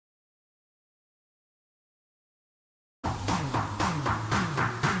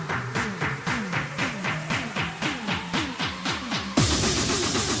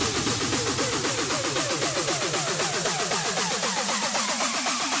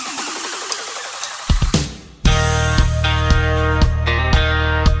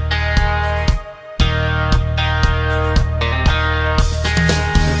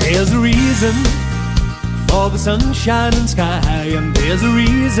sunshine and sky, and there's a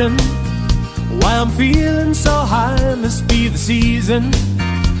reason why I'm feeling so high. Must be the season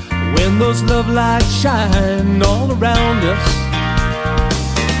when those love lights shine all around us.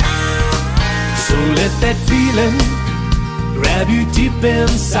 So let that feeling grab you deep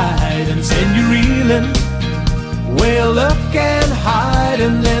inside and send you reeling where love can hide,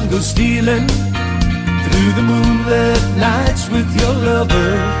 and then go stealing through the moonlit nights with your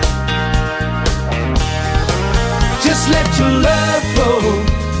lover. Just let your love flow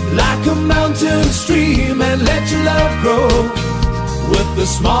like a mountain stream, and let your love grow with the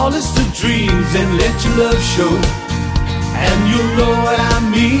smallest of dreams, and let your love show. And you'll know what I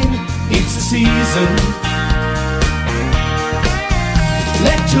mean, it's the season.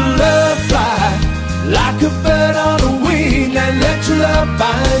 Let your love fly like a bird on a wing, and let your love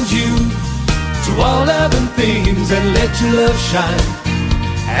bind you to all loving things, and let your love shine.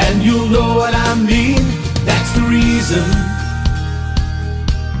 And you'll know what I mean, that's the reason.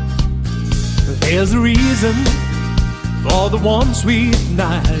 There's a reason for the warm sweet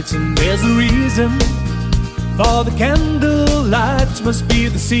nights, and there's a reason for the candle lights. Must be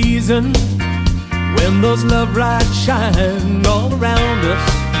the season when those love lights shine all around us.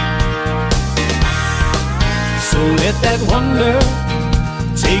 So let that wonder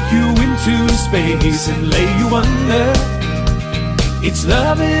take you into space and lay you under its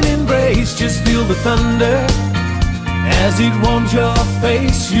loving embrace. Just feel the thunder as it warms your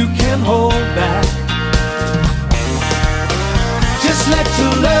face, you can't hold back. Just let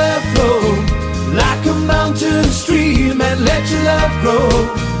your love flow like a mountain stream, and let your love grow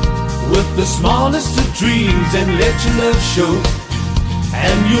with the smallest of dreams, and let your love show.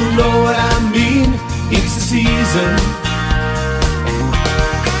 And you'll know what I mean, it's the season.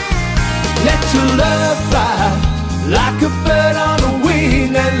 Let your love fly like a bird on a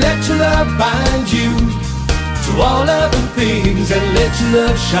wing, and let your love bind you to all loving things, and let your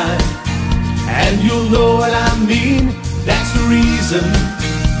love shine. And you'll know what I mean, that's the reason.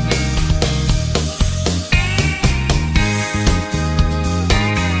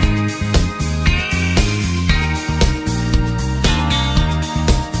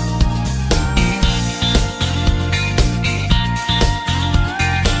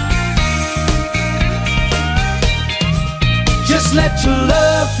 Just let your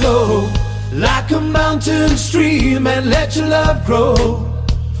love flow like a mountain stream, and let your love grow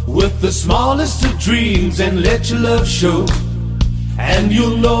with the smallest of dreams, and let your love show. And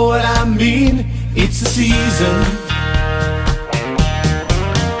you'll know what I mean, it's the season.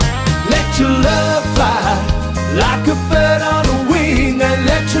 Let your love fly like a bird on a wing, and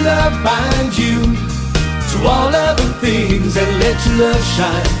let your love bind you to all loving things, and let your love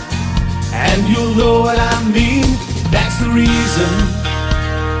shine. And you'll know what I mean, that's the reason.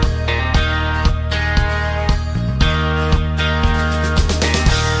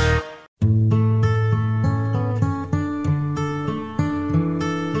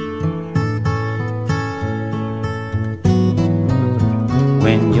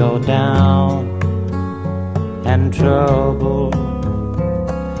 When you're down and troubled,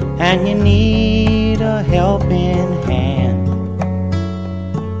 and you need a helping hand,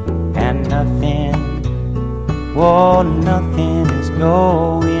 and nothing, oh, nothing is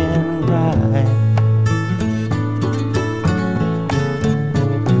going right.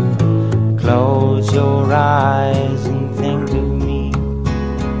 Close your eyes and think of me,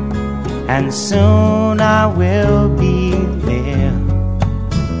 and soon I will be there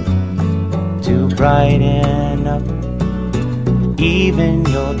to brighten up even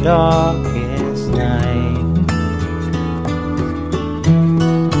your darkest night.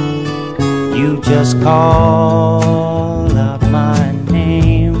 You just call out my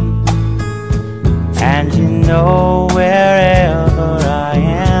name, and you know wherever I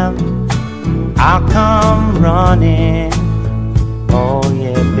am, I'll come running. Oh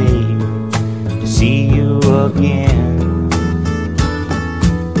yeah, babe, to see you again.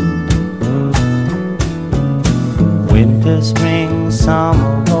 Winter, spring,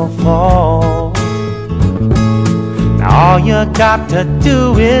 summer or fall, now all you got to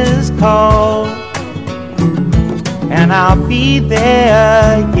do is call, and I'll be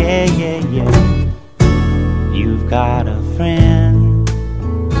there, yeah, yeah, yeah. You've got a friend.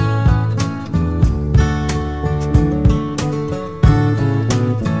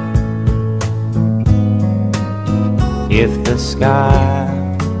 If the sky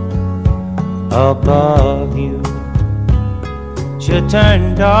above you should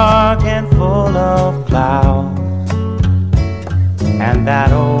turn dark and full of clouds, and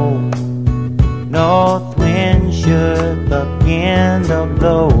that old north wind should begin to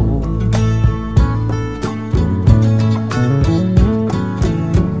blow,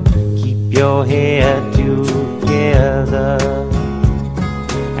 your head together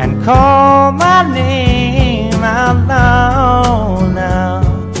and call my name out loud now.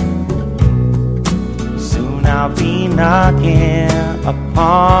 Soon I'll be knocking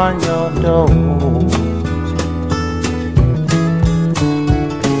upon your door.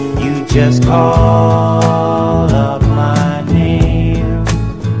 You just call up my name,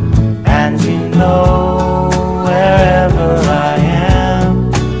 and you know wherever I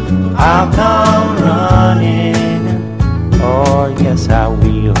am, I'll come running. Oh yes, I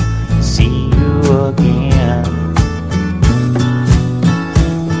will see you again.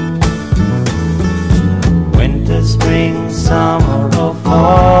 Winter, spring, summer or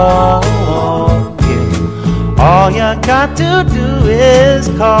fall, yeah. All you got to do is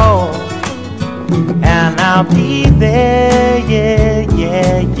call, and I'll be there, yeah,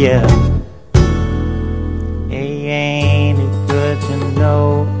 yeah, yeah. Hey, ain't it good to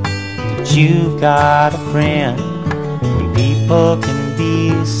know that you've got a friend when people can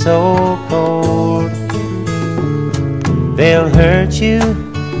be so cold? They'll hurt you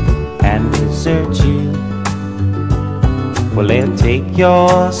and desert you. Well, they'll take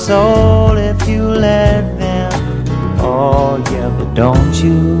your soul if you let them. Oh yeah, but don't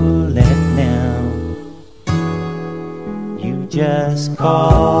you let them. You just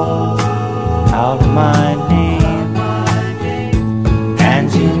call out my name,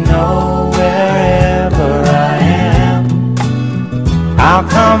 and you know wherever I am, I'll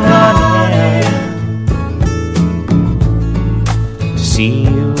come running to see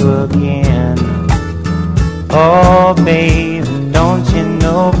you again. Oh baby, don't you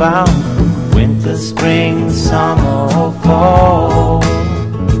know about winter, spring, summer or fall?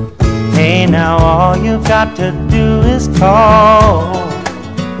 Hey now, all you've got to do is call.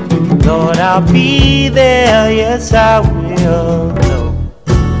 Lord, I'll be there, yes I will.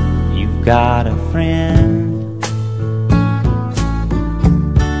 You've got a friend.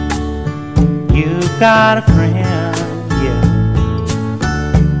 You've got a friend, yeah.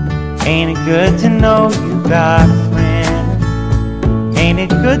 Ain't it good to know you've got a friend? Ain't it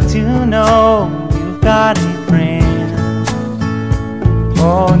good to know you've got a friend?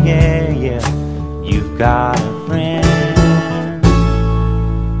 Oh yeah, yeah, you've got a friend.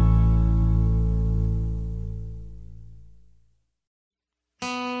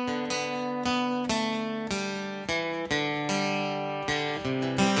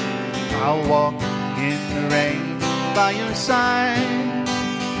 I'll walk in the rain by your side.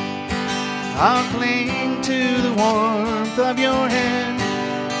 I'll cling to the warmth of your hand.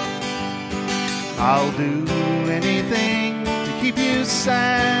 I'll do anything to keep you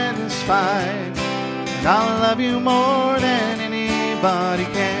satisfied, and I'll love you more than anybody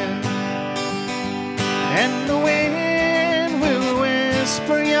can. And the wind will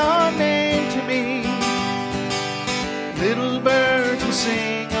whisper your name to me. Little birds will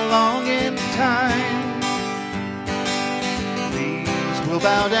sing along in time. Leaves will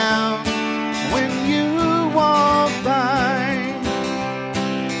bow down when you walk by,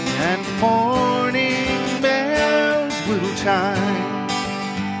 and morning bells will chime.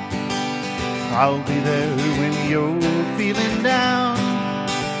 I'll be there when you're feeling down,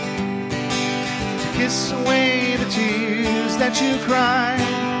 to kiss away the tears that you cry.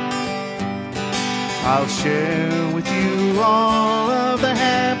 I'll share with you all of the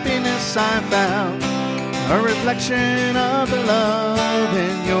happiness I found, a reflection of the love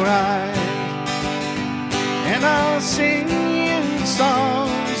in your eyes. And I'll sing you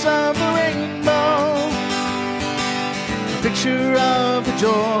songs of the rainbow, a picture of the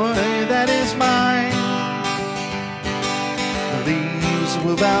joy that is mine. The leaves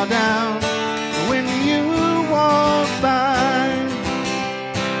will bow down when you walk by,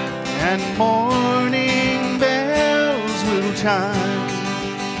 and morning bells will chime.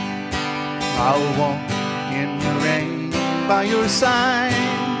 I'll walk in the rain by your side.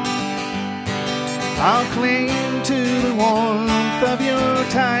 I'll cling to the warmth of your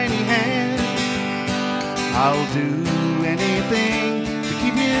tiny hand. I'll do anything to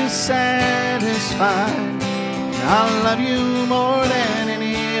keep you satisfied. I'll love you more than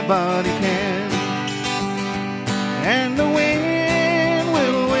anybody can. And the wind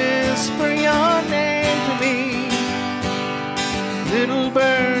will whisper your name to me. Little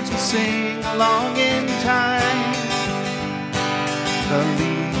birds will sing along in time. The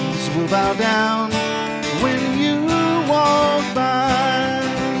leaves will bow down when you walk by,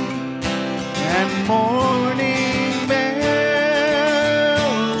 and morning bells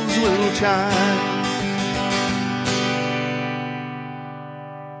will chime.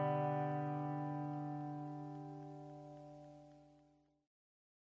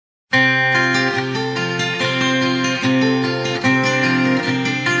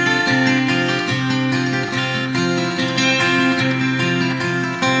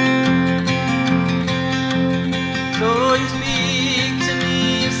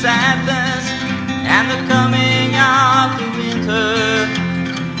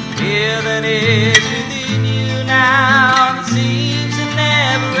 what is within you now that seems to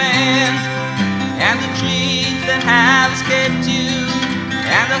never end, and the dreams that have escaped you,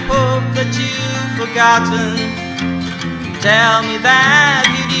 and the hope that you've forgotten. Tell me that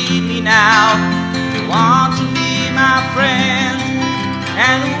you need me now, you want to be my friend,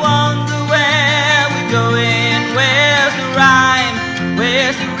 and wonder where we're going, where's the rhyme,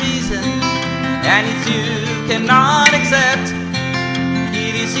 where's the reason, and if you cannot accept,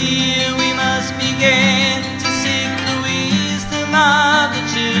 it is here we must begin to seek the wisdom of the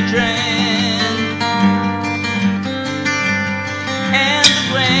children, and the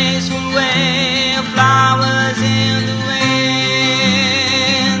graceful way of flowers in the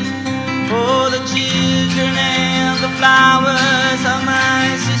wind. Oh, the children and the flowers are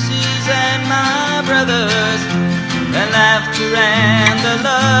my sisters and my brothers. The laughter and the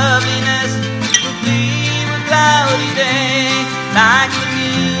loveliness will be a cloudy day, like the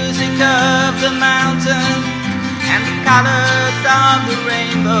music of the mountain and the colors of the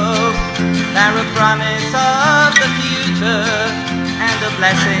rainbow. They're a promise of the future and a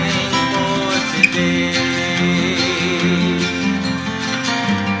blessing for today.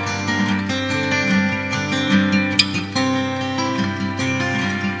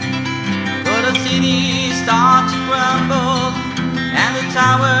 For the cities start to crumble and the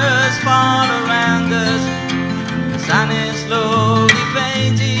towers fall around us, the sun is slowly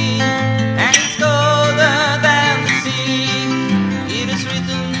fading and it's colder than the sea. It is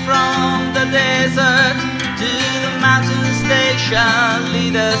written from the desert to the mountain station,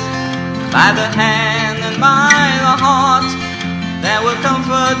 lead us by the hand and by the heart, that will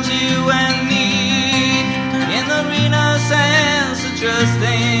comfort you and me in the innocence of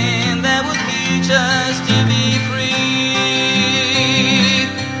trusting, that will teach us to be free.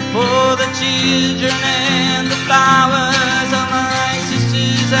 For the children and the flowers are my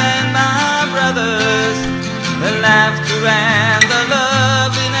sisters and my brothers. The laughter and the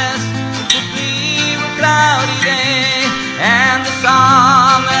loveliness will be a cloudy day, and the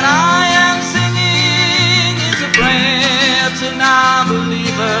song that I am singing is a prayer to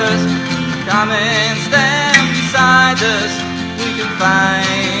non-believers. Come and stand beside us, we can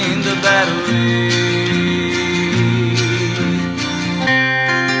find a better way.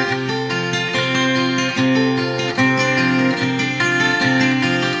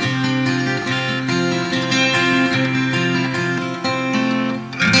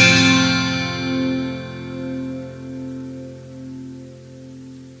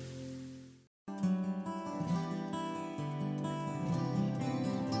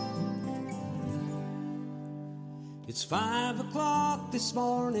 It's 5 o'clock this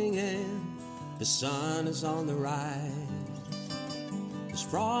morning and the sun is on the rise. There's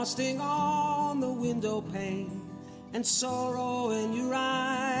frosting on the window pane and sorrow in your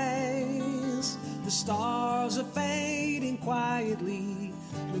eyes. The stars are fading quietly,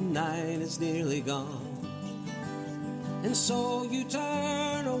 the night is nearly gone. And so you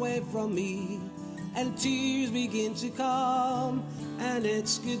turn away from me and tears begin to come, and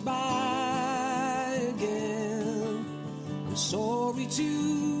it's goodbye again. I'm sorry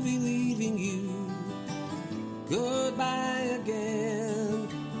to be leaving you, goodbye again.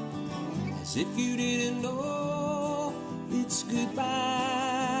 As if you didn't know, it's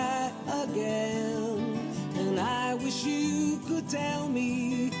goodbye again. And I wish you could tell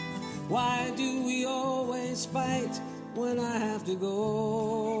me, why do we always fight when I have to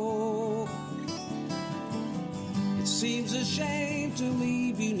go? It seems a shame to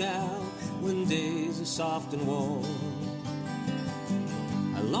leave you now when days are soft and warm.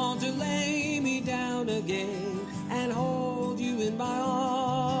 I long to lay me down again and hold you in my arms.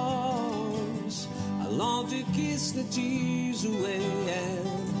 I long to kiss the tears away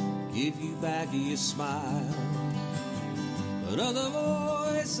and give you back your smile. But other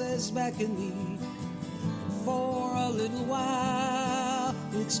voices beckon me, and for a little while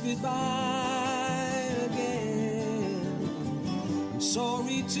it's goodbye again. I'm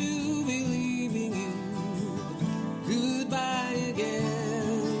sorry to be leaving you, goodbye again.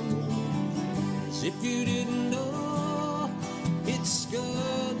 As if you didn't know, it's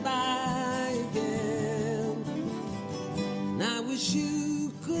goodbye again. And I wish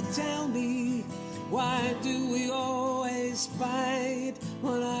you could tell me, why do we always fight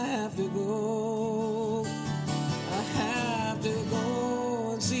when I have to go? I have to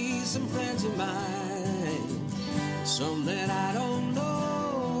go and see some friends of mine, some that I don't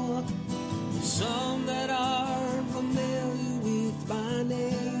know, some that are familiar with my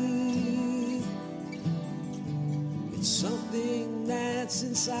name. It's something that's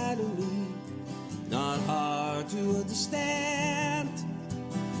inside of me, not hard to understand.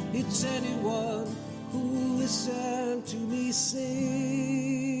 It's anyone who listens to me sing.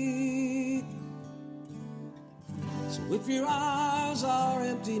 So if your eyes are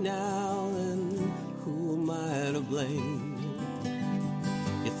empty now, then who am I to blame?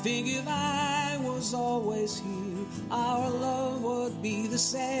 You think if I was always here, our love would be the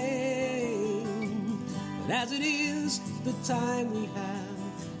same. But as it is, the time we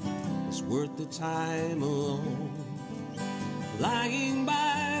have is worth the time alone. Lying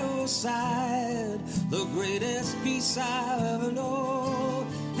by your side, the greatest peace I've ever known,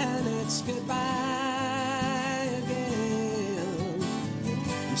 and it's goodbye again.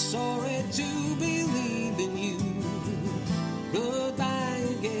 I'm sorry to believe in you. Goodbye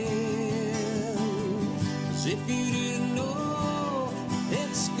again. 'Cause if you didn't know,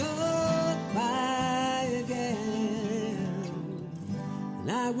 it's goodbye again.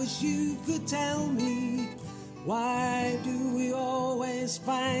 And I wish you could tell me, why do we always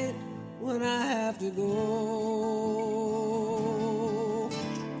fight when I have to go?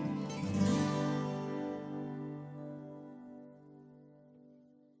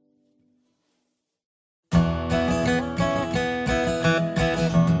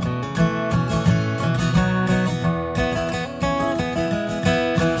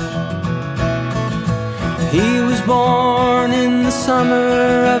 He was born in the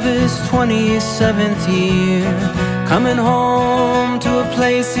summer of his 27th year, coming home to a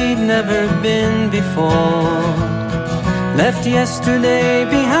place he'd never been before. Left yesterday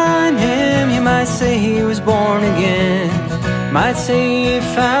behind him, you might say he was born again. Might say he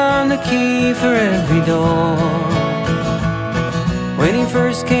found a key for every door. When he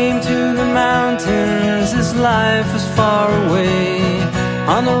first came to the mountains, his life was far away,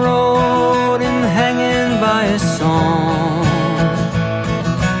 on the road and hanging by a song.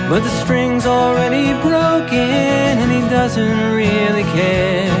 But the string's already broken and he doesn't really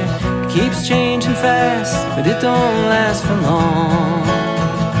care. It keeps changing fast, but it don't last for long.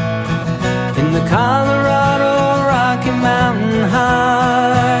 In the Colorado Rocky Mountain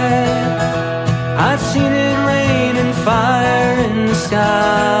High, I've seen it rain and fire in the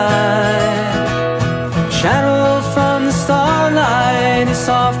sky. Shadow from the starlight is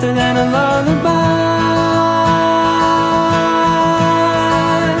softer than a lullaby.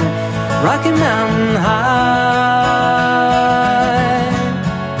 Rocky Mountain High,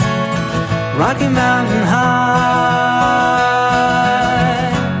 Rocky Mountain High.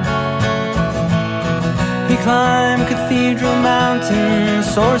 He climbed Cathedral Mountain,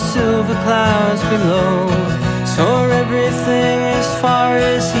 saw silver clouds below, saw everything as far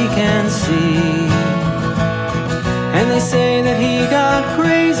as he can see. And they say that he got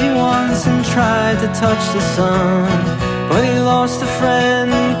crazy once and tried to touch the sun, but he lost a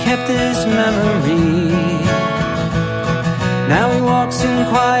friend, kept his memory. Now he walks in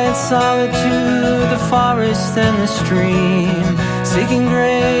quiet solitude, the forest and the stream, seeking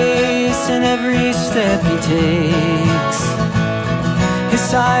grace in every step he takes. His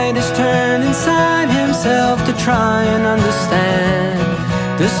sight is turned inside himself to try and understand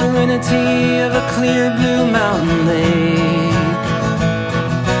the serenity of a clear blue mountain lake.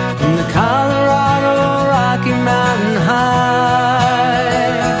 In the Colorado Rocky Mountain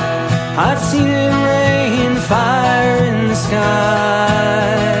High, I've seen it rain fire in the sky.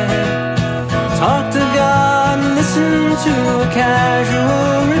 Talk to God and listen to a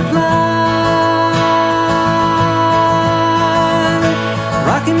casual reply.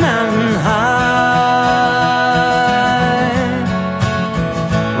 Rocky Mountain High,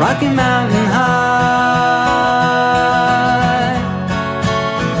 Rocky Mountain High.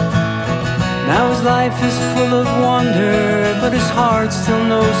 Now his life is full of wonder, but his heart still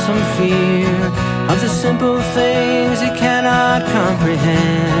knows some fear of the simple things he cannot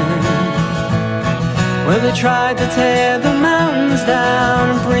comprehend. Well, they tried to tear the mountains down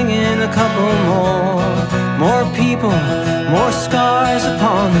and bring in a couple more people, more scars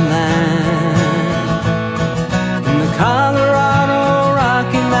upon the land. In the Colorado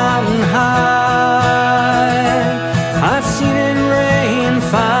Rocky Mountain High, I've seen it rain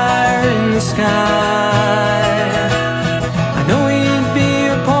fire in the sky. I know he'd be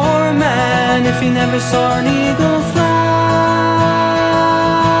a poor man if he never saw an eagle fly.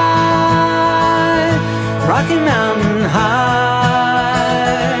 Rocky Mountain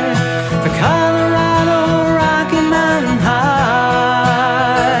High, the Colorado Rocky Mountain High,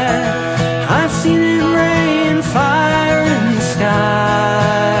 I've seen it rain fire in the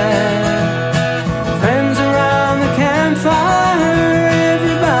sky. Friends around the campfire,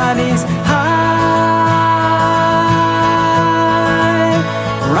 everybody's high.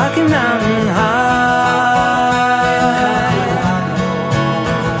 Rocky Mountain High,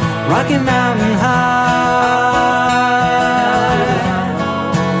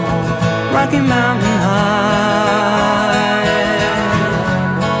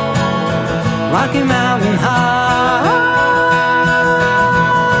 Rocky Mountain High.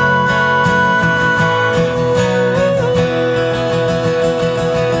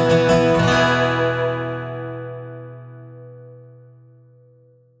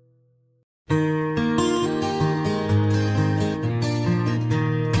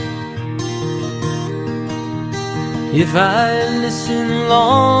 If I listen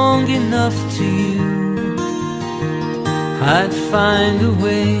long enough to you, I'd find a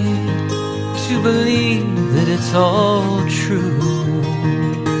way to believe that it's all true.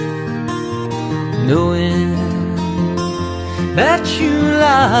 Knowing that you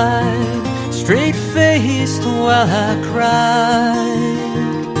lied straight-faced while I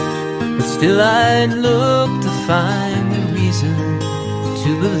cried, but still I'd look to find a reason to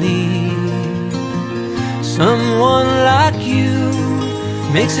believe. Someone like you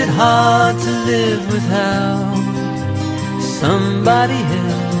makes it hard to live without somebody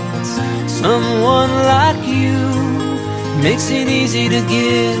else. Someone like you makes it easy to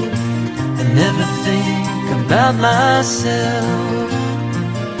give and never think about myself.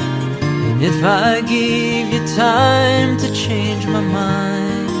 And if I gave you time to change my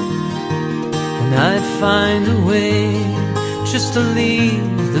mind, and I'd find a way just to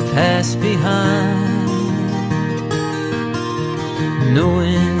leave the past behind.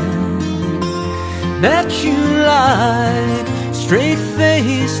 Knowing that you lied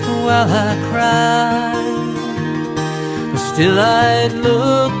straight-faced while I cried, but still I'd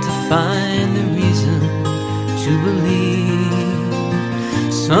look to find a reason to believe.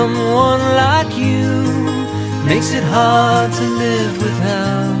 Someone like you makes it hard to live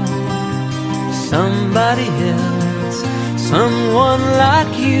without somebody else. Someone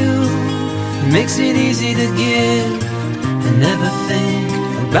like you makes it easy to give and never think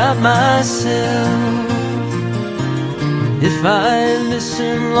about myself. If I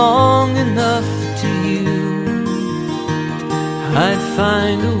listen long enough to you, I'd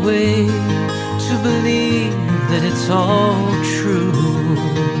find a way to believe that it's all true.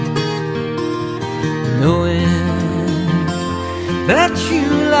 Knowing that you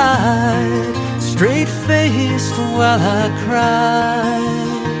lied straight-faced while I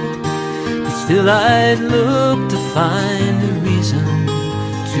cried, but still I'd look to find a reason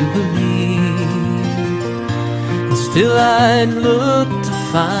to believe. And still I'd look to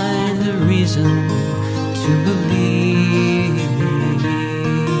find a reason to believe.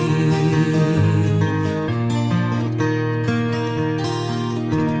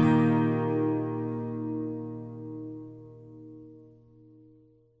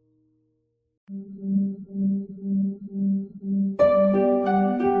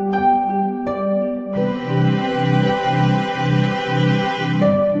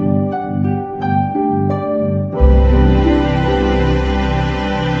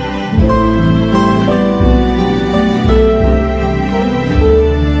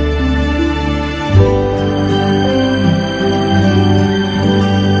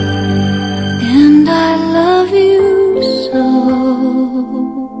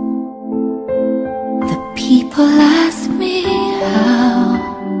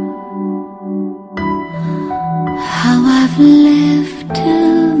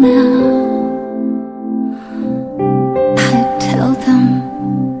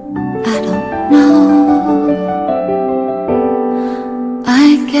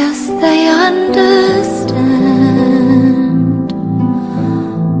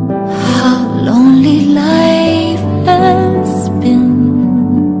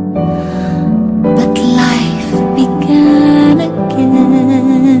 Life began.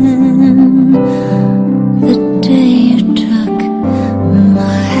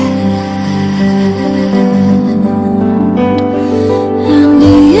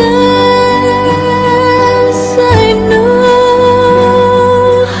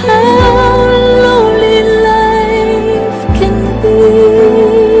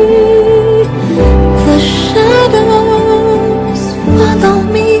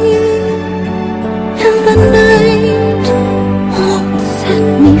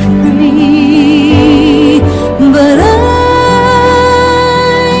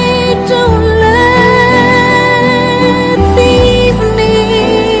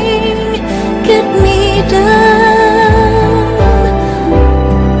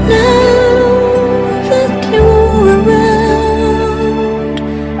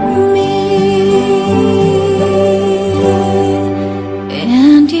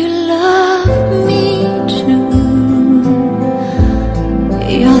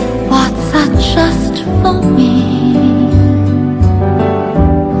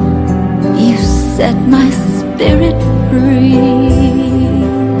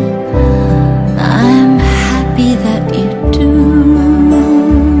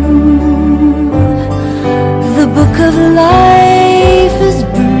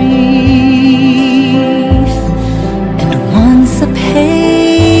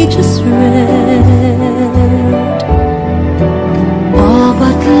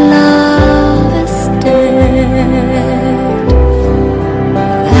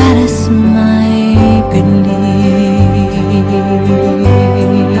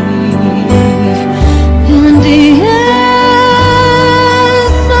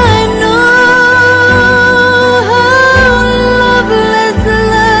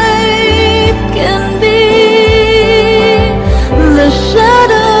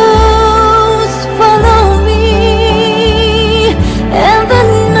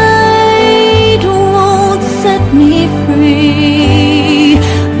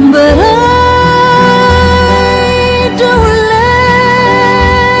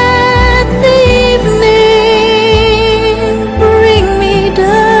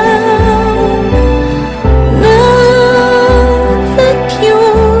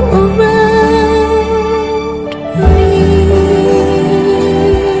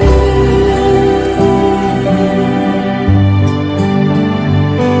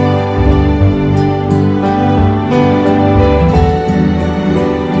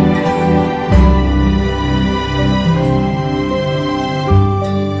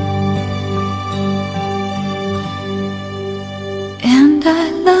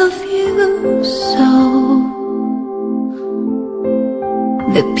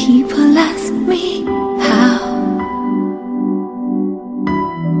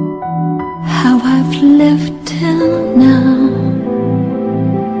 I've lived till now.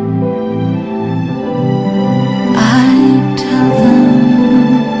 I tell them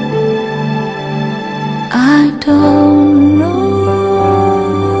I don't know.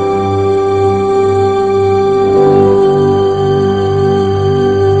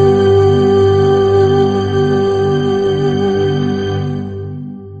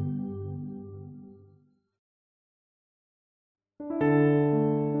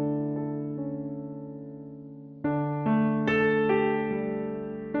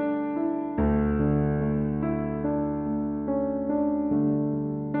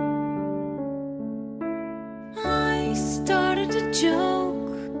 I started a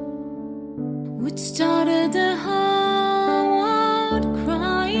joke which started the whole world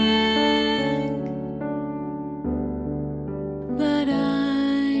crying, but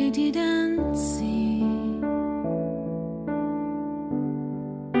I didn't see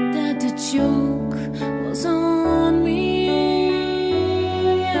that the joke was on me.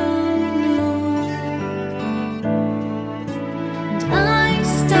 Oh no. And I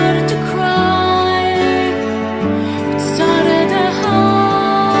started to cry.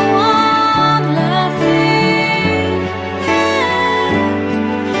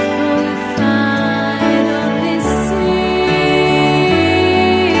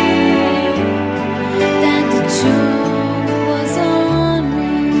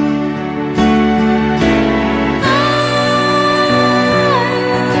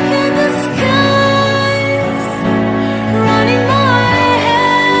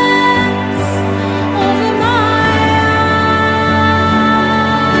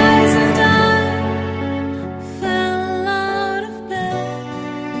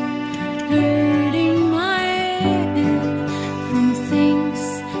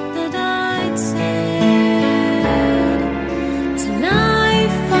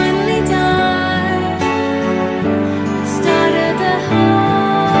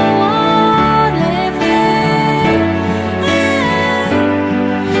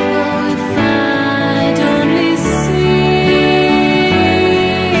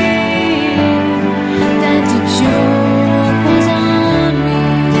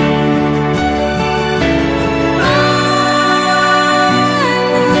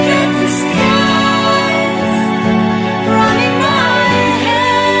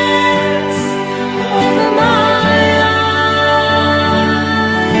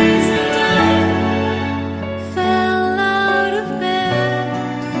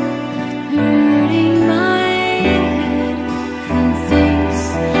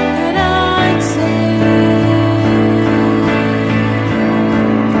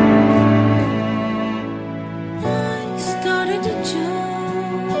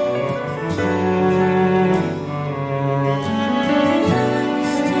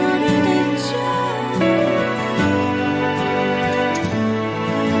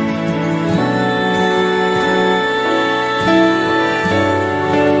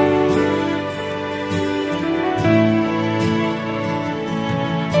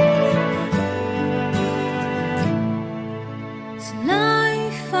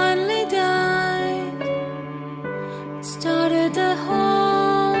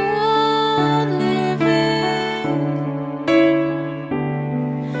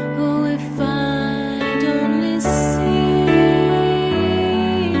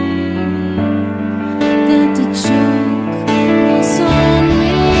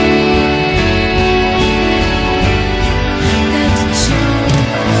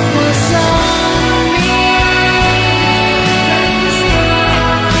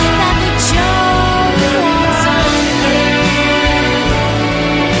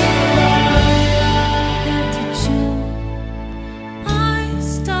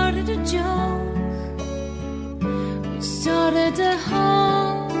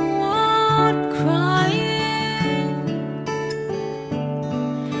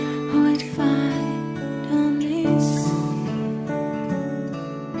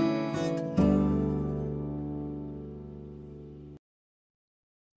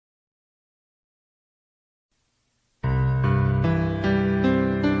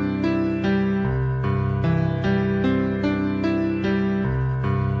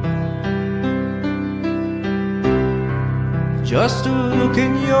 Just to look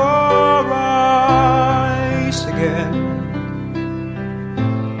in your eyes again,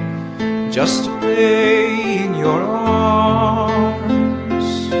 just to lay in your arms,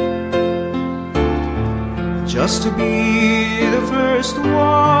 just to be the first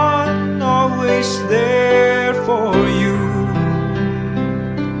one, always there for you,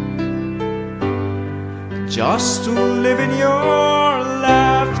 just to live in your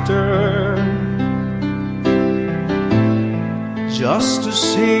laughter, just to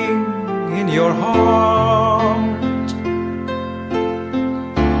sing in your heart,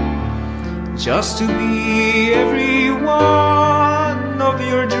 just to be every one of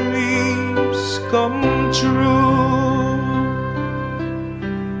your dreams come true,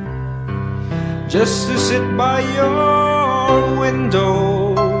 just to sit by your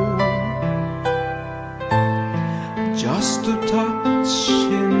window, just to touch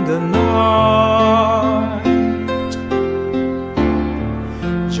in the night,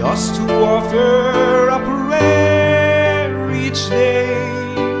 just to offer a prayer each day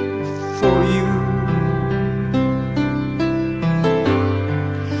for you,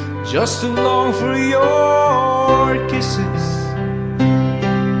 just to long for your kisses,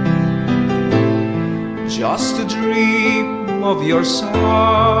 just to dream of your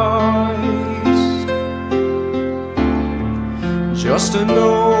sighs, just to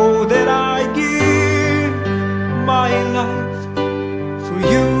know that I give my life for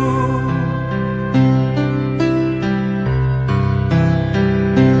you.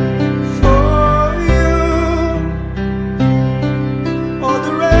 For you, all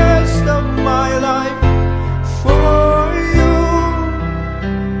the rest of my life. For you,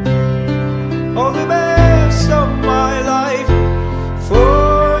 all the best of my life.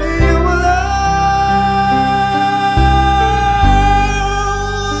 For you alone,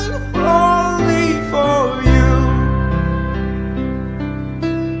 only for you.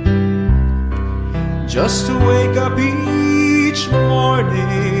 Just to wake up each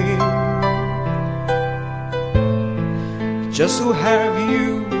morning, just to have you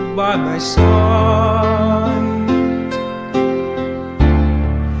by my side,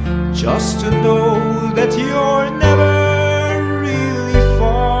 just to know that you're never really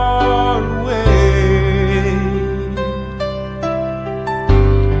far away,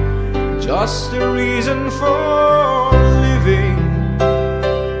 just a reason for living,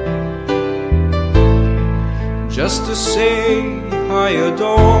 just to say I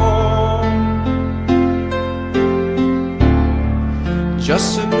adore, just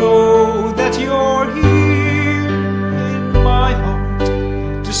to know that you're here in my heart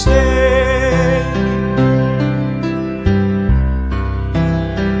to stay.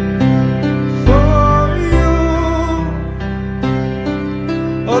 For you,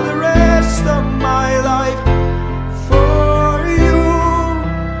 all the rest of my life. For you,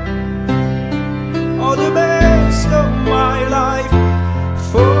 all the best of my life.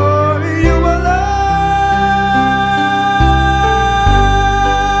 For you alone,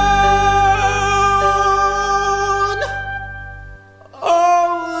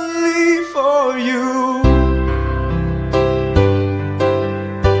 only for you.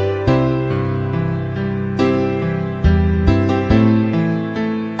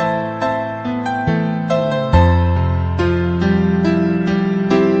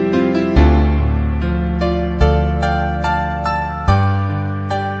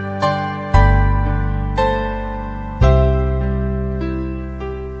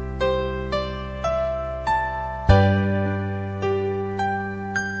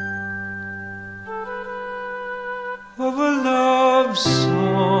 Of a love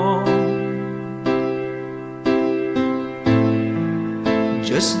song,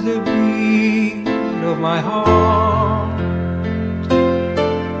 just the beat of my heart,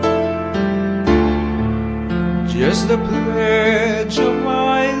 just the pledge of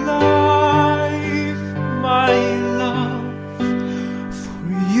my life, my love for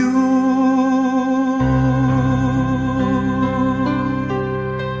you.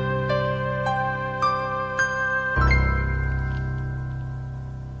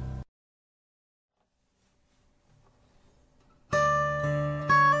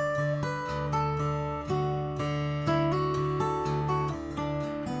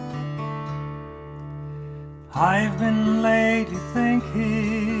 I've been lately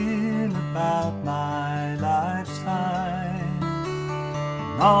thinking about my lifetime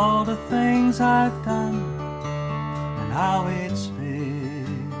and all the things I've done and how it's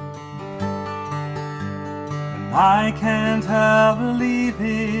been. And I can't help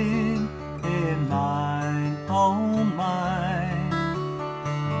believing in my own mind.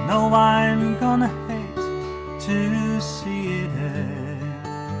 I know I'm gonna hate to see it end.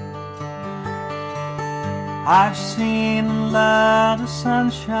 I've seen a lot of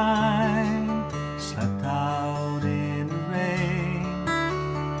sunshine, slept out in the rain,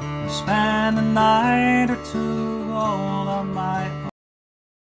 and spent a night or two all on my own.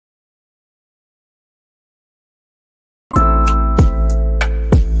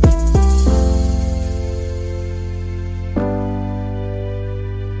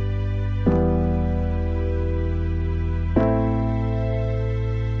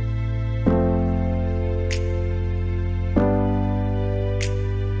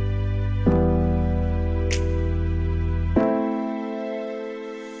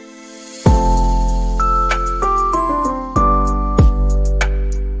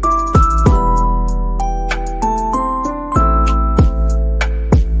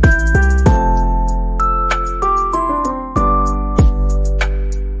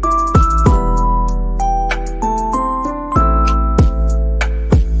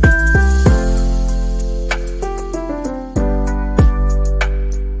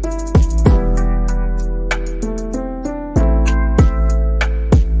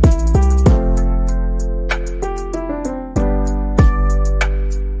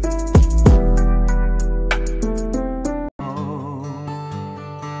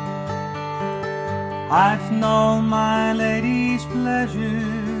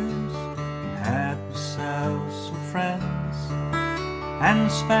 had ourselves some friends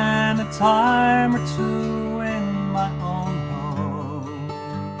and spent a time or two in my own home.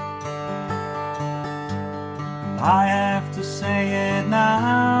 I have to say it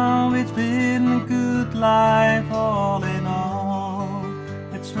now, it's been a good life all in all.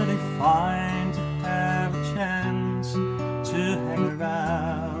 It's really fine to have a chance to hang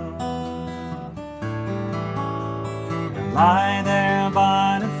around and lie there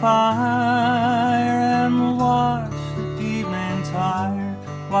by the fire and watch the evening tide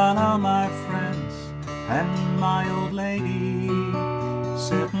while all my friends and my old lady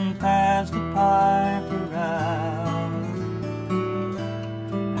sitting past the pipe around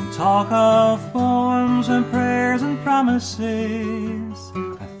and talk of poems and prayers and promises,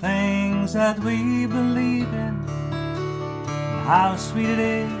 the things that we believe in, and how sweet it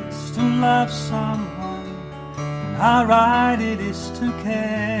is to love someone, and how right it is to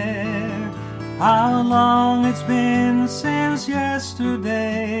care, how long it's been since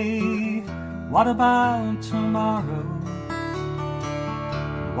yesterday. What about tomorrow?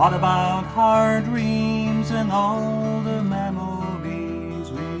 What about our dreams and all the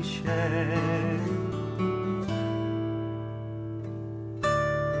memories we share?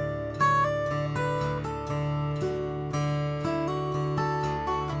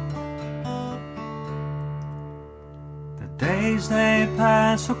 The days they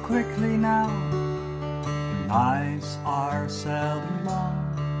pass so quickly now, the nights are seldom long,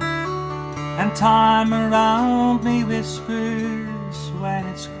 and time around me whispers when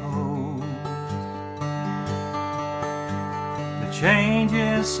it's cold. The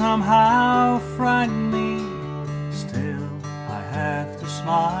changes somehow frighten me, still I have to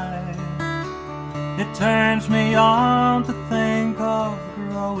smile. It turns me on to think of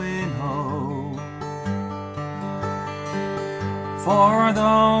growing old. For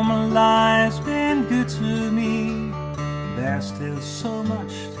though my life's been good to me, there's still so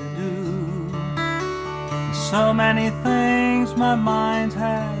much to do. So many things my mind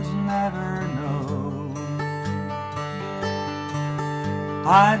has never known.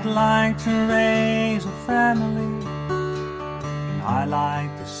 I'd like to raise a family, and I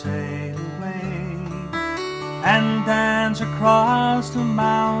like to sail away and dance across the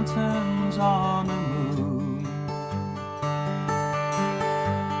mountains on the moon.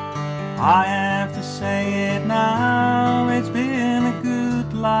 I have to say it now, it's been a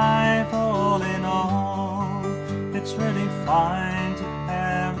good life all in all. It's really fine to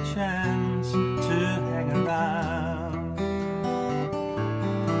have a chance to hang around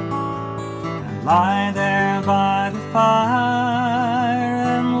and lie there by the fire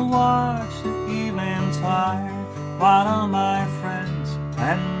and watch the evening tide while all my friends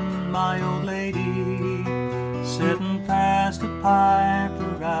and my old lady sitting past the pipe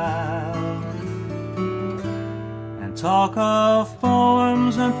around and talk of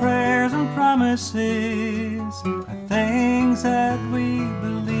poems and prayers and promises, the things that we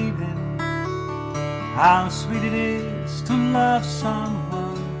believe in, how sweet it is to love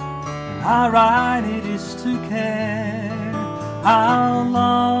someone, and how right it is to care, how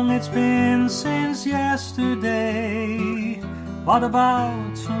long it's been since yesterday. What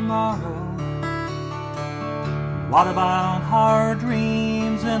about tomorrow? What about our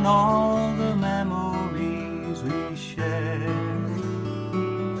dreams and all the memories we share?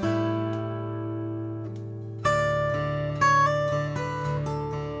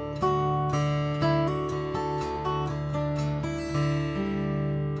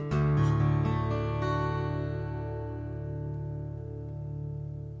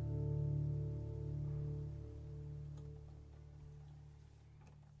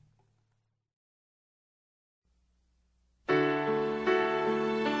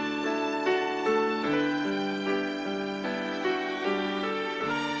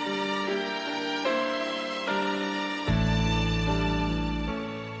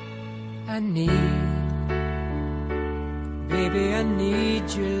 Baby, I need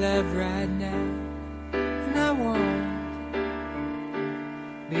your love right now. And I want,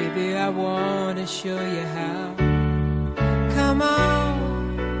 baby, I want to show you how. Come on,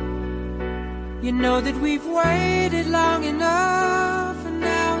 you know that we've waited long enough, and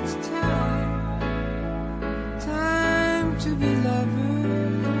now it's time to be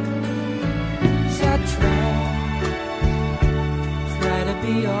lovers. I try to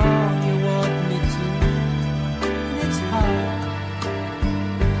be all you want me to, and it's hard,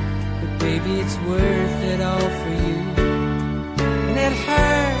 but baby, it's worth it all for you. And it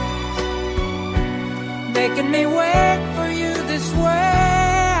hurts making me wait for you this way.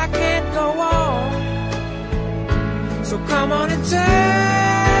 I can't go on, so come on and tell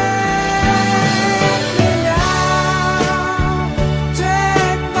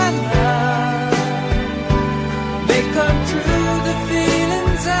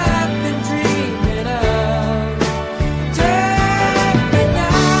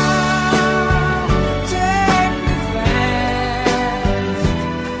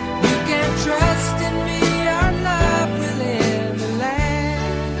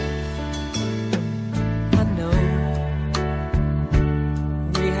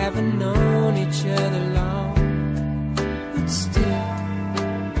haven't known each other long, but still,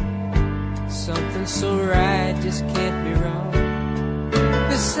 something so right just can't be wrong.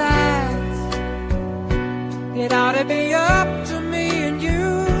 Besides, it ought to be up to me and you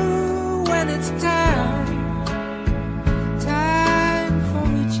when it's time for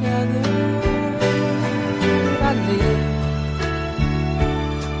each other. I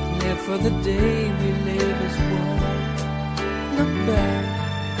live for the day we live as one. Look back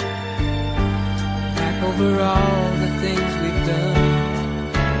over all the things we've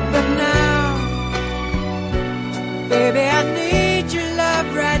done. But now, baby, I need your love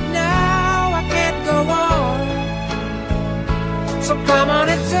right now. I can't go on, so come on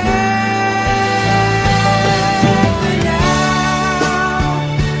and take me now.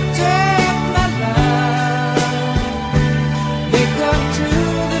 Take my love, make come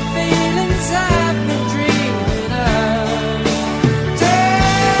true the feelings I've been dreaming of.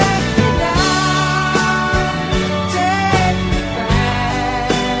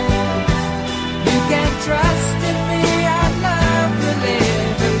 Trust in me, our love will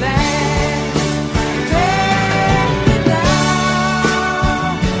live and last. Take me now,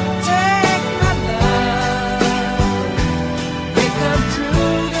 take my love, make come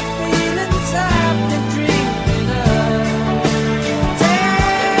true the feelings I've been dreaming of.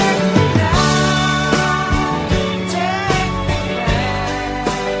 Take me now, take me back.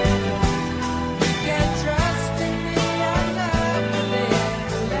 You can trust in me, our love will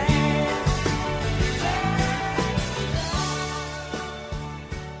live and last.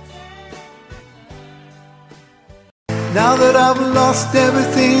 Now that I've lost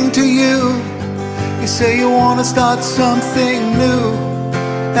everything to you, you say you wanna start something new,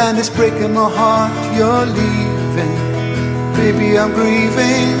 and it's breaking my heart you're leaving. Baby, I'm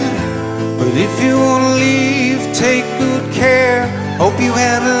grieving. But if you wanna leave, take good care. Hope you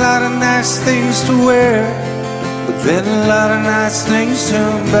had a lot of nice things to wear, but then a lot of nice things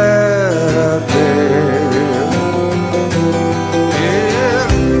turn bad out there. Yeah.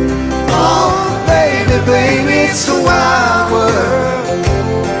 Oh, baby, it's a wild world.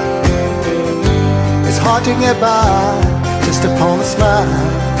 It's hard to get by just upon a smile.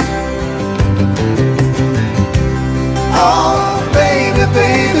 Oh, baby,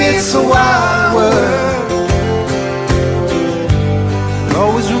 it's a wild world. I'll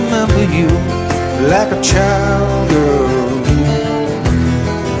always remember you like a child, girl.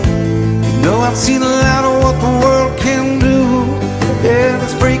 You know I've seen a lot of what the world can do, and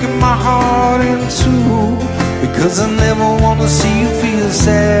it's breaking my heart in two, because I never want to see you feel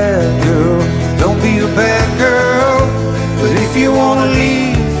sad, girl. Don't be a bad girl, but if you want to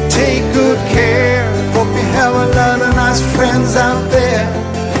leave, take good care. Hope you have a lot of nice friends out there.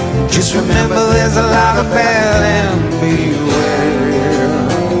 Just remember there's a lot of bad and beware.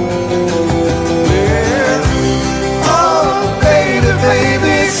 Yeah. Oh,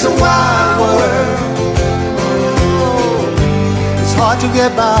 baby, it's a wild world. It's hard to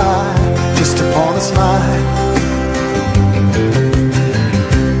get by just upon a smile.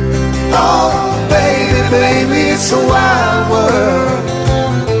 Oh, baby, it's a wild world.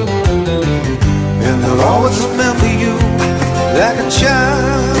 And I'll always remember you like a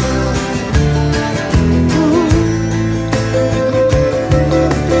child.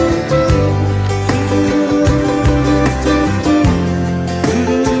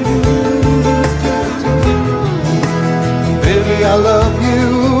 Baby, I love you,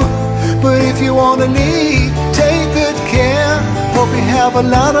 but if you wanna leave, take good care. Hope you have a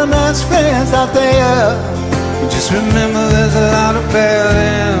lot of nice friends out there. Just remember there's a lot of bad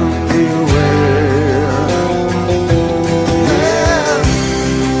and beware. Yeah.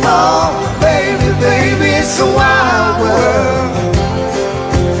 Oh, baby, it's a wild world.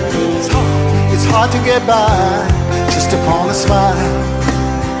 It's hard to get by just upon a smile.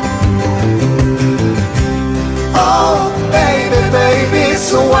 Oh, baby,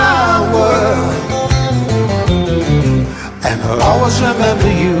 it's a wild world. And I'll always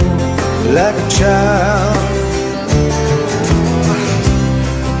remember you like a child.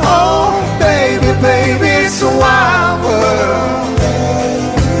 Oh, baby, it's a wild world.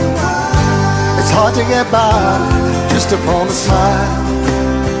 It's hard to get by just upon a smile.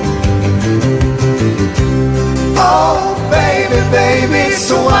 Oh, baby, it's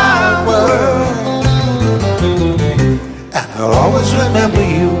a wild world. And I'll always remember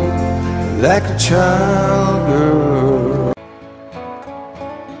you like a child, girl.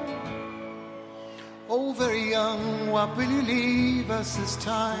 Oh, very young, what will you leave us this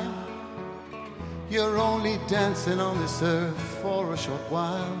time? You're only dancing on this earth for a short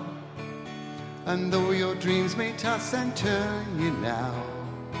while. And though your dreams may toss and turn you now,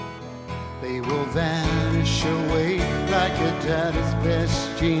 vanish away like your daddy's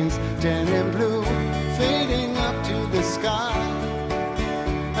best jeans, denim blue, fading up to the sky.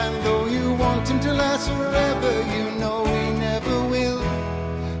 And though you want him to last forever, you know he never will.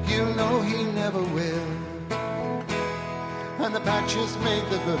 You know he never will. And the patches make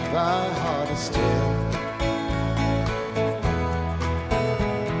the goodbye harder still.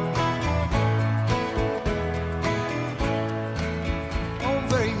 Oh,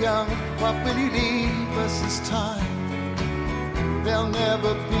 very young, what will he leave us this time? There'll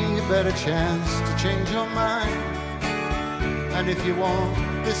never be a better chance to change your mind. And if you want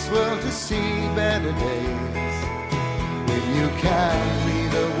this world to see better days, will you carry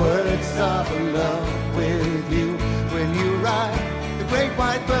the words of love with you when you ride the great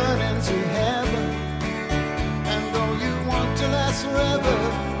white bird into heaven? And though you want to last forever,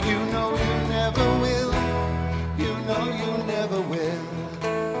 you know you never will. You know you never will.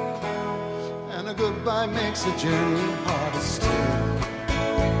 And a goodbye makes the journey harder still.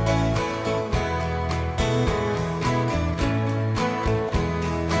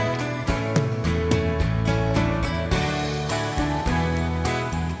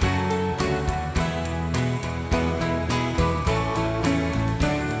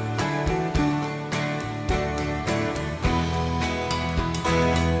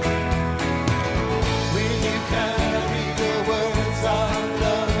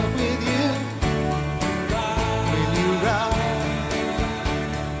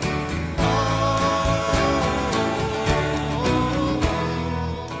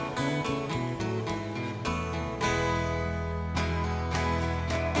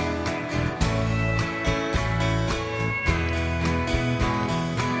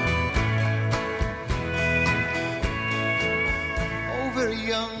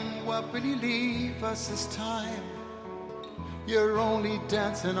 This time you're only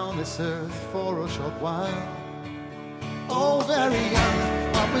dancing on this earth for a short while. Oh, very young,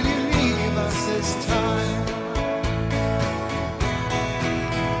 what will you leave us this time?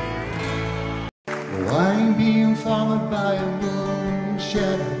 Oh, I'm being followed by a moon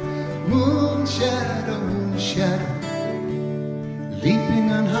shadow, moon shadow, moon shadow, leaping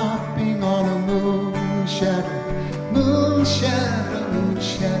and hopping on a moon shadow, moon shadow, moon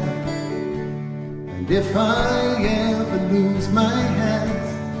shadow. If I ever lose my hands,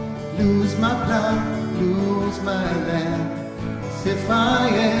 lose my plow, lose my land, if I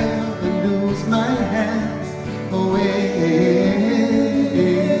ever lose my hands, oh,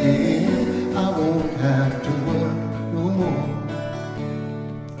 I won't have to work no more.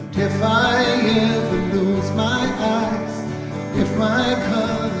 But if I ever lose my eyes, if my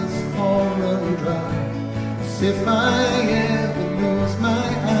colors all run dry, if I ever lose my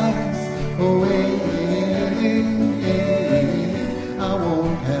eyes, oh, I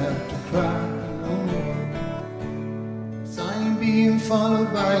won't have to cry no more. 'Cause I'm being followed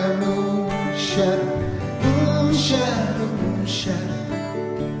by a moon shadow, moon shadow, moon shadow,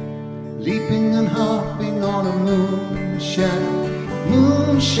 leaping and hopping on a moon shadow,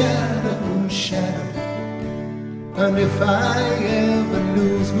 moon shadow, moon shadow. And if I ever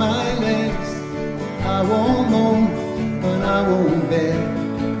lose my legs, I won't moan and I won't beg.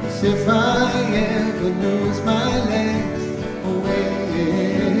 If I ever lose my legs,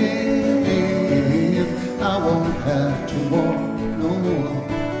 I won't have to walk no more.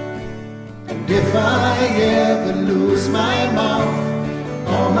 And if I ever lose my mouth,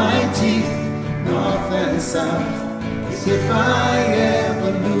 all my teeth, north and south, if I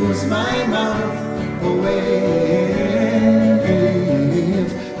ever lose my mouth,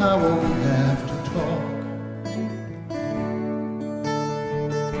 I won't have to talk.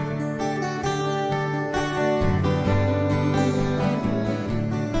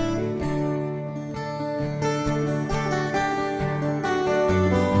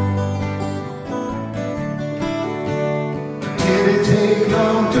 Take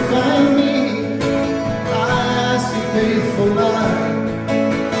long to find me, I asked you faithful lie.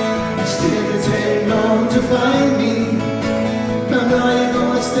 Did it take long to find me? Now you're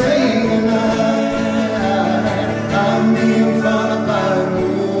gonna stay the night. I'm being followed by a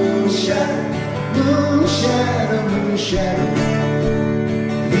moon shadow, moon shadow, moon shadow,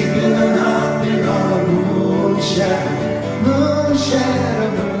 leaping and hopping on a moon shadow, moon shadow,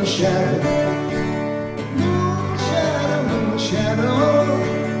 moon shadow. Shadow,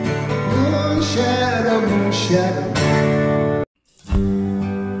 moon shadow, moon shadow.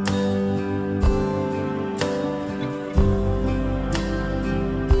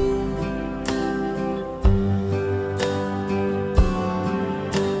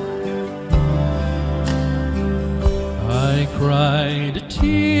 I cried a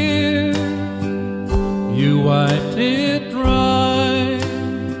tear, You wiped it dry.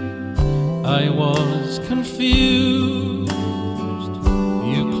 I was confused.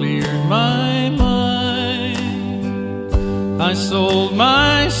 You cleared my mind. I sold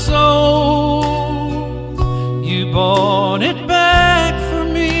my soul. You bought it back for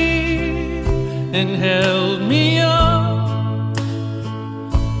me and held me up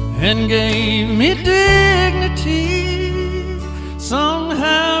and gave me dignity.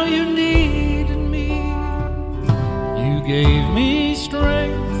 Somehow you needed me. You gave me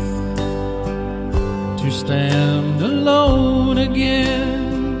strength to stand alone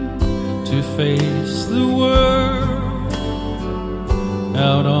again, to face the world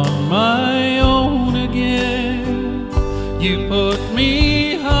out on my own again. You put me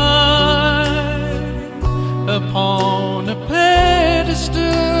high upon a pedestal,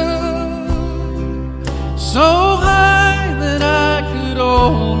 so high that I could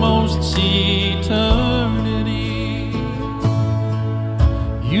almost see eternity.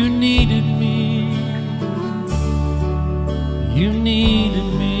 You needed me. You needed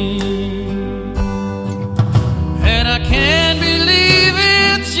me. And I can't believe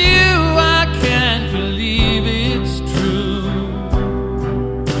it's you. I can't believe it's true.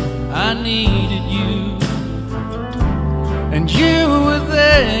 I needed you, and you were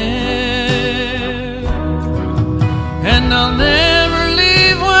there. And I'll never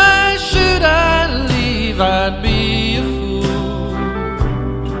leave. Why should I leave? I'd be a fool,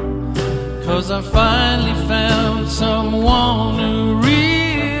 'cause I finally found someone who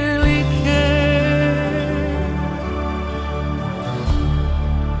really cared.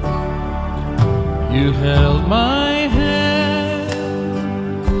 You held my hand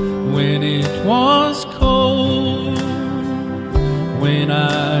when it was cold, when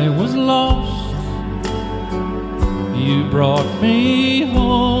I was lost. You brought me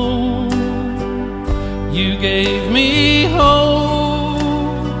home. You gave me hope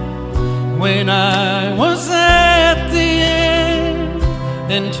when I was at the end,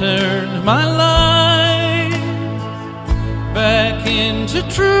 and turned my life back into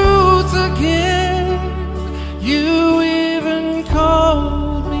truth again. You even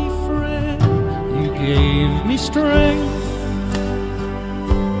called me friend. You gave me strength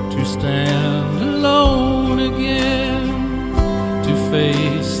to stand alone again, to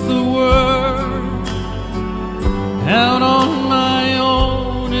face the world out on my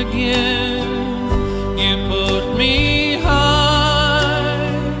own again. You put me high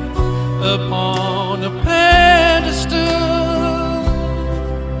upon a pedestal,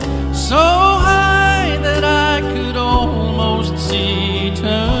 so high that I could almost see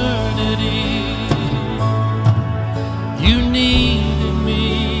eternity. You needed me.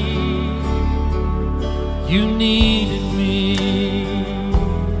 You needed me.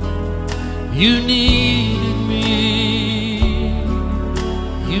 You needed me.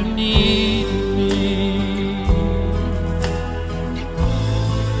 You needed me.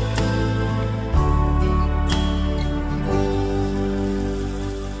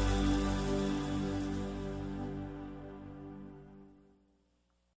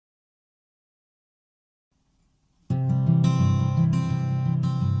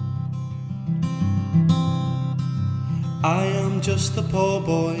 I am just a poor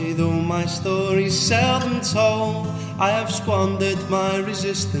boy, though my story's seldom told. I have squandered my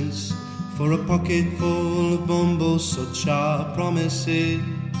resistance for a pocket full of mumbles, such are promises.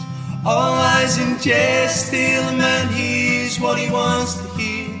 All lies in jest, still a man hears what he wants to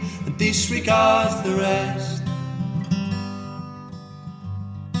hear and disregards the rest.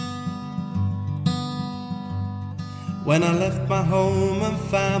 When I left my home and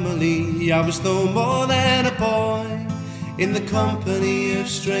family, I was no more than a boy, in the company of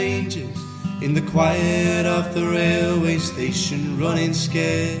strangers, in the quiet of the railway station, running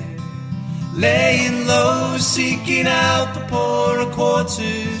scared, laying low, seeking out the poorer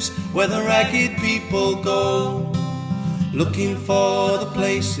quarters where the ragged people go, looking for the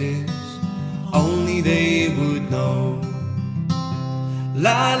places only they would know.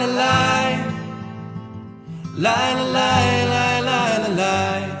 La la la, la la la, la la la,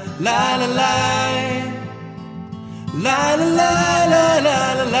 la la la. La la la la la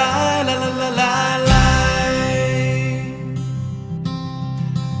la la la la la la.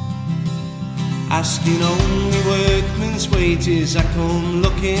 Asking only workmen's wages, I come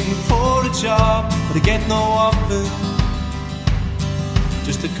looking for a job, but I get no offer.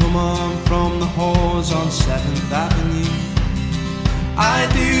 Just to come on from the halls on 7th Avenue. I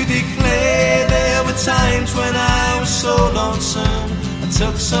do declare there were times when I was so lonesome, I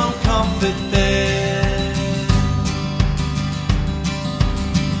took some comfort there.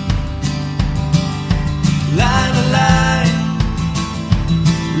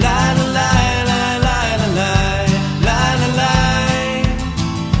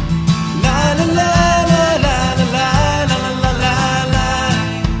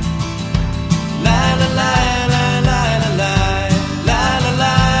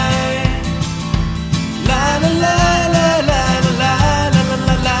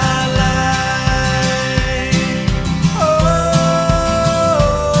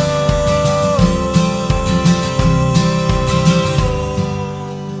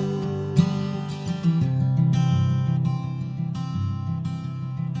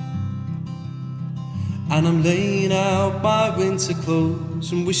 I'm laying out my winter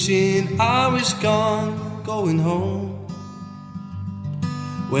clothes and wishing I was gone, going home,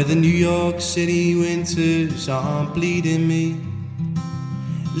 where the New York City winters aren't bleeding me,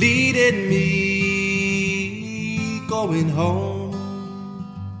 leading me, going home.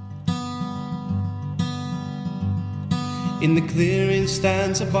 In the clearing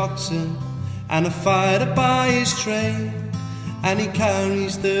stands a boxer and a fighter by his trade, and he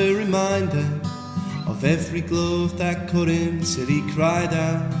carries the reminder of every glove that cut him till he cried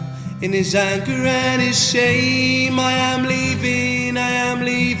out in his anger and his shame, I am leaving,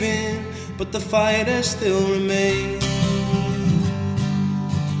 but the fighter still remains.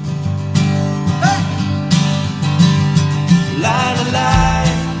 Hey! La la la,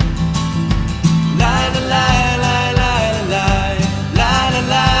 la la la, la la la, la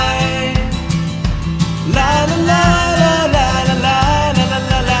la la, la la la, la la la.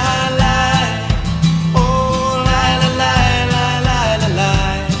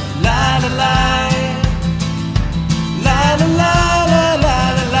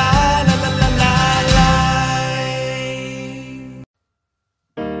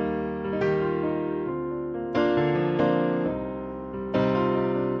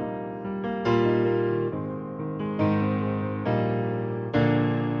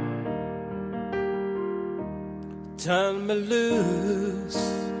 Turn me loose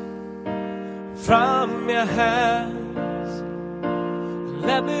from your hands,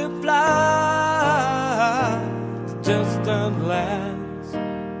 let me fly to distant lands,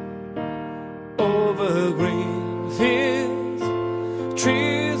 over green fields,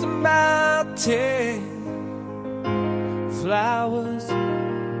 trees and mountains, flowers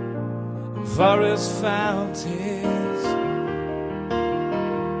and forest fountains,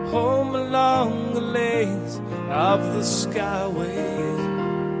 home along the lanes of the skyways,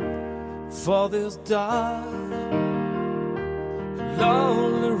 for this dark,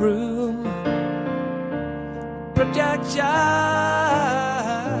 lonely room, project shadows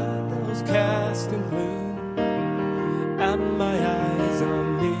casting gloom, and my eyes are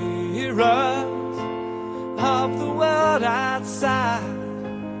mirrors of the world outside.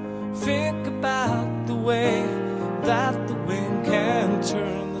 Think about the way that the wind can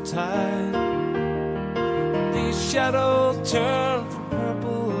turn the tide. Shadows turn from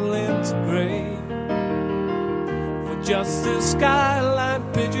purple into gray, for just this skyline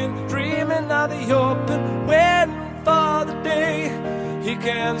pigeon dreaming of the open, waiting for the day he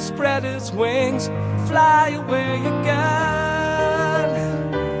can spread his wings, fly away again,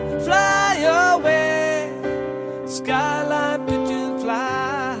 fly away, skyline pigeon,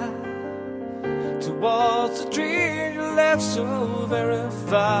 fly towards the dream you left so very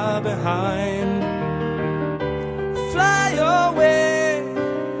far behind. Fly away,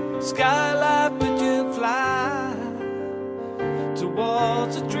 skyline pigeon, fly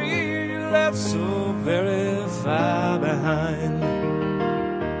towards a dream you left so very far behind.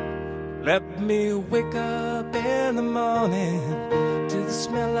 Let me wake up in the morning to the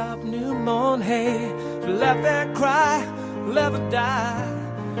smell of new mown hay, to laugh and cry, live and die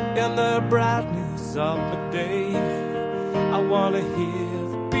in the brightness of the day. I want to hear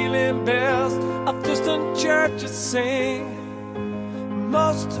the pealing bells of distant churches sing.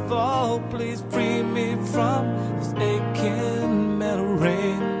 Most of all, please free me from this aching metal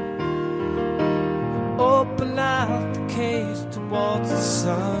ring. Open out the cage towards the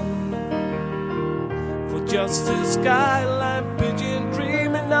sun, for just a skyline pigeon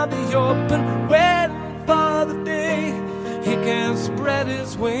dreaming of the open, waiting for the day he can spread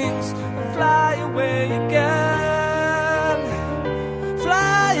his wings and fly away again.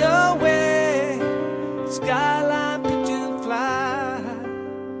 Fly away, skyline pigeon, fly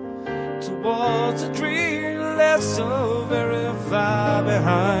towards a dream left so very far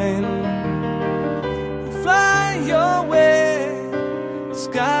behind. Fly your way,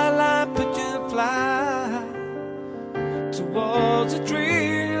 skyline pigeon, fly towards a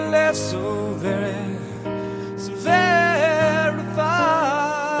dream left so very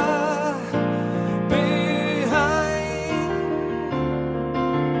far behind.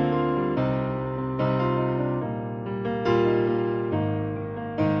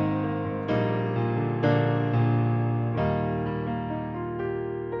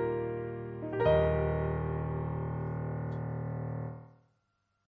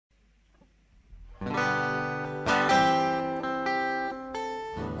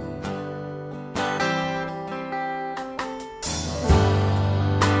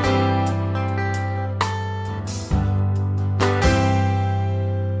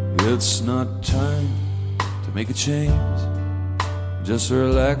 It's not time to make a change, just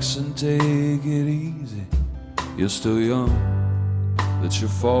relax and take it easy. You're still young, that's your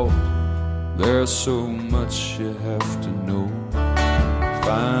fault. There's so much you have to know.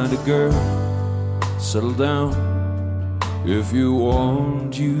 Find a girl, settle down. If you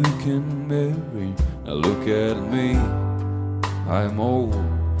want, you can marry. Now look at me, I'm old,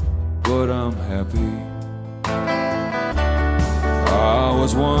 but I'm happy. I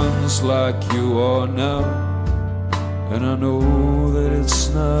was once like you are now, and I know that it's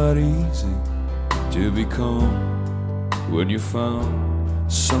not easy to become when you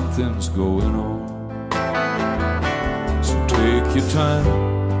found something's going on. So take your time,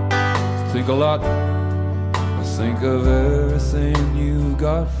 think a lot, think of everything you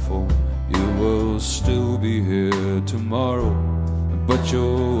got, for you will still be here tomorrow, but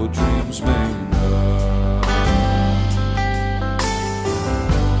your dreams may not.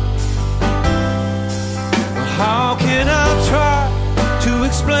 How can I try to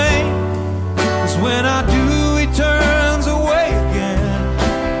explain? 'Cause when I do, he turns away again.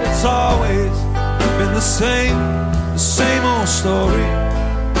 It's always been the same old story.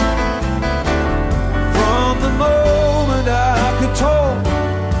 From the moment I could talk,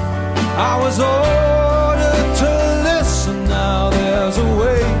 I was ordered to listen. Now there's a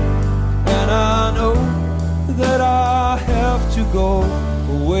way, and I know that I have to go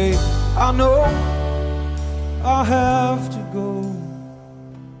away. I know I have to go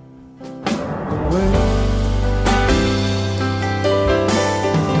away.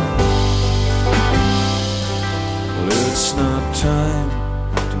 Well, it's not time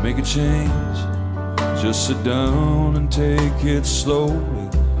to make a change. Just sit down and take it slowly.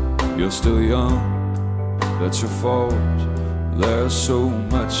 You're still young, that's your fault. There's so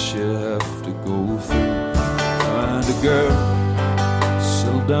much you have to go through. Find a girl,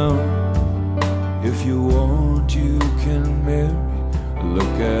 settle down. If you want, you can marry.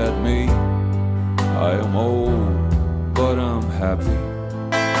 Look at me, I am old, but I'm happy.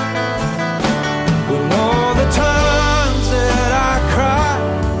 Well, all the times that I cried,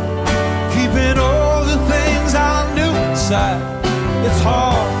 keeping all the things I knew inside, it's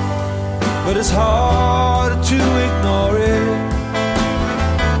hard, but it's hard to ignore it.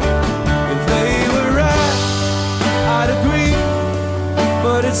 If they were right, I'd agree,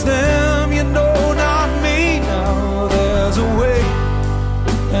 but it's them, you know, not me. Now there's a way,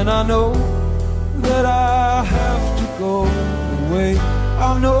 and I know that I have to go away.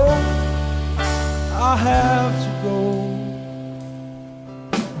 I know I have to go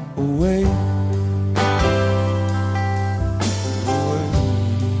away.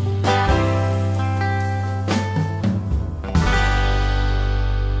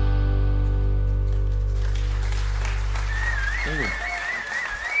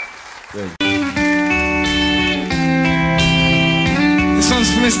 This one's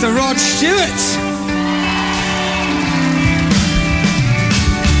for Mr. Rod Stewart.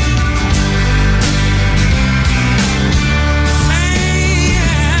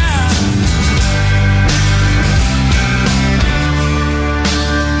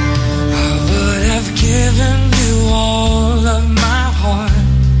 I would have given you all of my heart,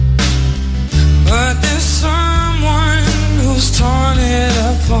 but there's someone who's torn it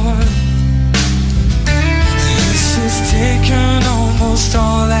apart. This has taken almost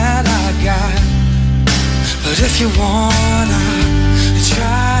all that I got, but if you wanna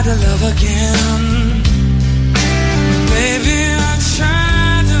try to love again, baby, I'll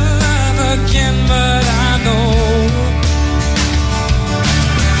try to love again, but I know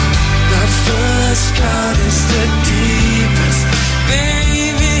the first cut is the deepest.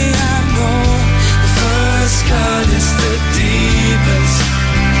 Baby, I know the first cut is the deepest.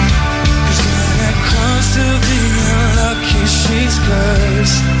 'Cause when it comes to being lucky, she's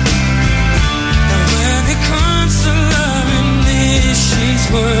cursed. And when it comes to loving me, she's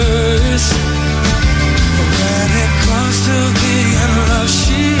worse. But when it comes to being loved,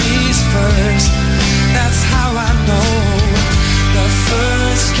 she's first. That's how I know the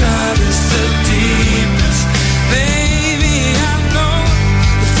first cut is the deepest. Baby, I know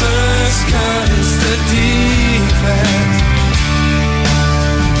the first cut is the deepest.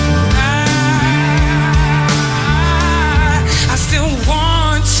 I still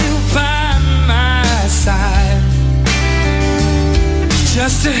want you by my side,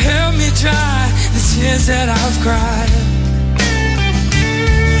 just to help me dry the tears that I've cried.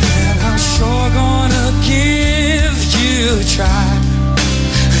 And I'm sure gonna give you a try.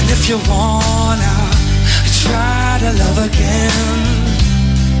 And if you wanna try to love again,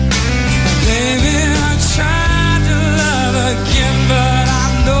 baby, I try to love again, but I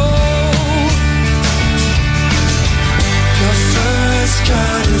know the first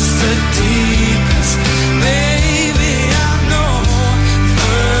cut is the deepest. Baby,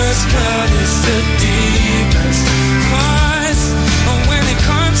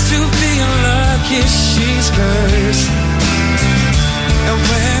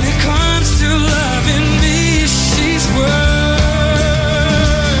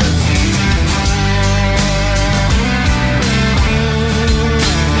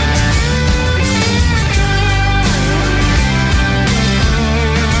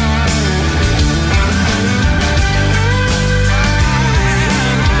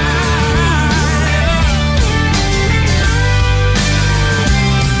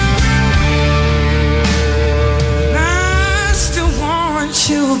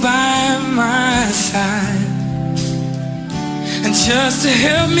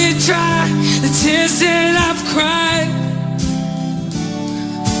 help me dry the tears that I've cried.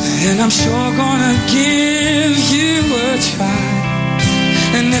 And I'm sure gonna give you a try.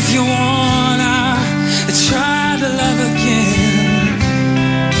 And if you wanna try to love again,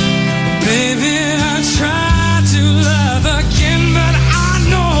 baby, I'll try to love again. But I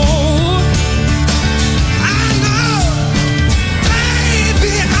know,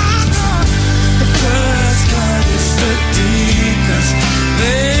 baby, I know the first cut is the deepest.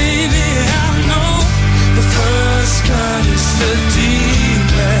 Baby, I know the first cut is the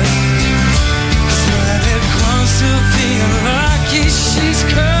deepest. 'Cause when it comes to being lucky, she's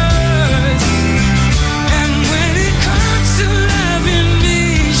cursed. And when it comes to loving me,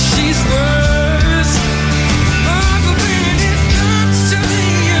 she's worse. Oh, but when it comes to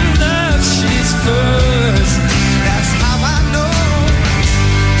being loved, she's first. That's how I know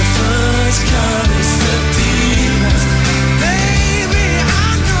the first cut is the deepest. Baby, I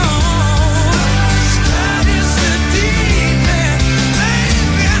know that is the deepest.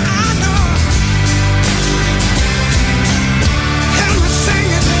 Baby, I know. And we'll sing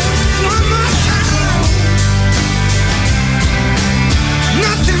it one more time.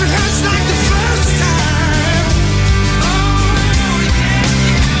 Nothing hurts like the first time. Oh, yeah.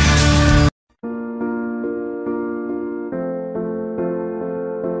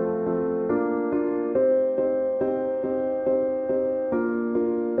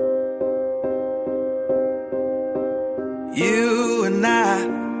 You and I,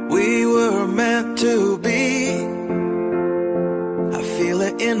 we were meant to be. I feel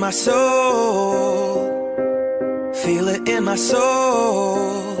it in my soul. Feel it in my soul.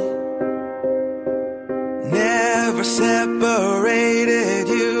 Never separated,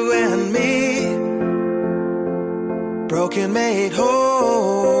 you and me. Broken made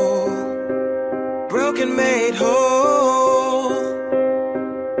whole. Broken made whole.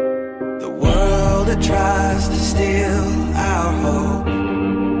 The world that tries to steal our hope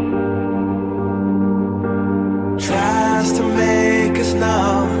tries to make us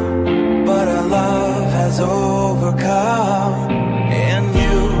numb, but our love has overcome. And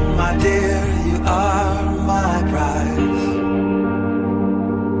you, my dear, you are my prize.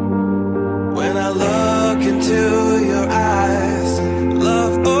 When I look into your eyes,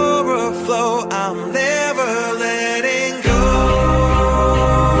 love overflow, I'm never letting go.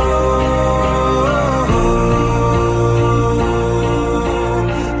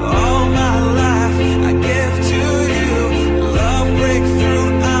 All my life I give to you, love breakthrough,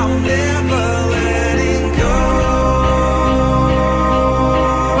 I'm never letting go.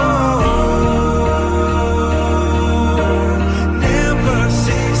 Never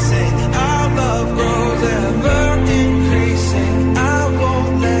ceasing, our love grows ever increasing, I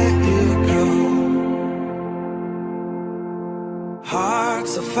won't let you go.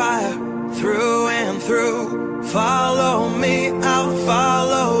 Hearts of fire through and through. Follow me, I'll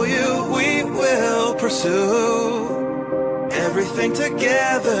follow you. We will pursue everything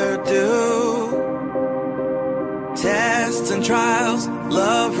together, do. Tests and trials,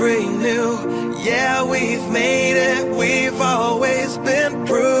 love renew. Yeah, we've made it. We've always been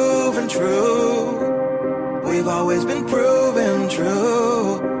proven true. We've always been proven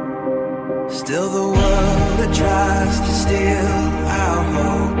true. Still the world that tries to steal our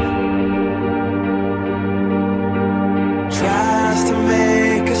hope tries to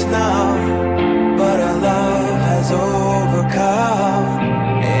make us numb, but our love has overcome.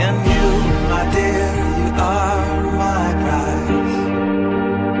 And you, my dear, you are my prize.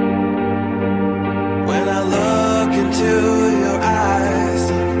 When I look into your eyes,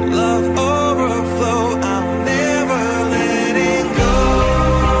 love overflow, I'm never letting go.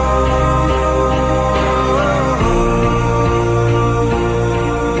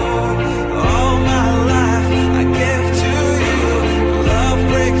 All my life I give to you, love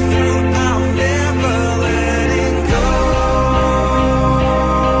breakthrough, I'm never letting go.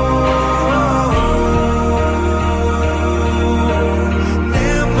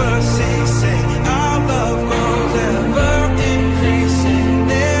 Never ceasing, our love grows ever increasing,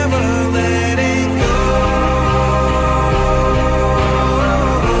 never letting go.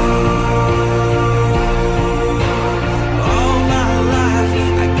 All my life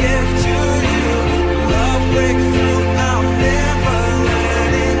I give to you, love breakthrough, I'm never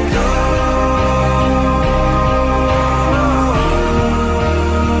letting go.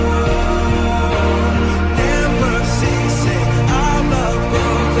 Never ceasing, our love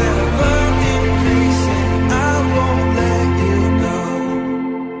grows ever increasing, I won't let you go.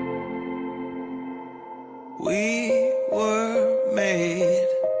 We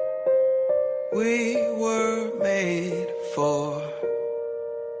were made for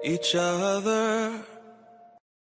each other.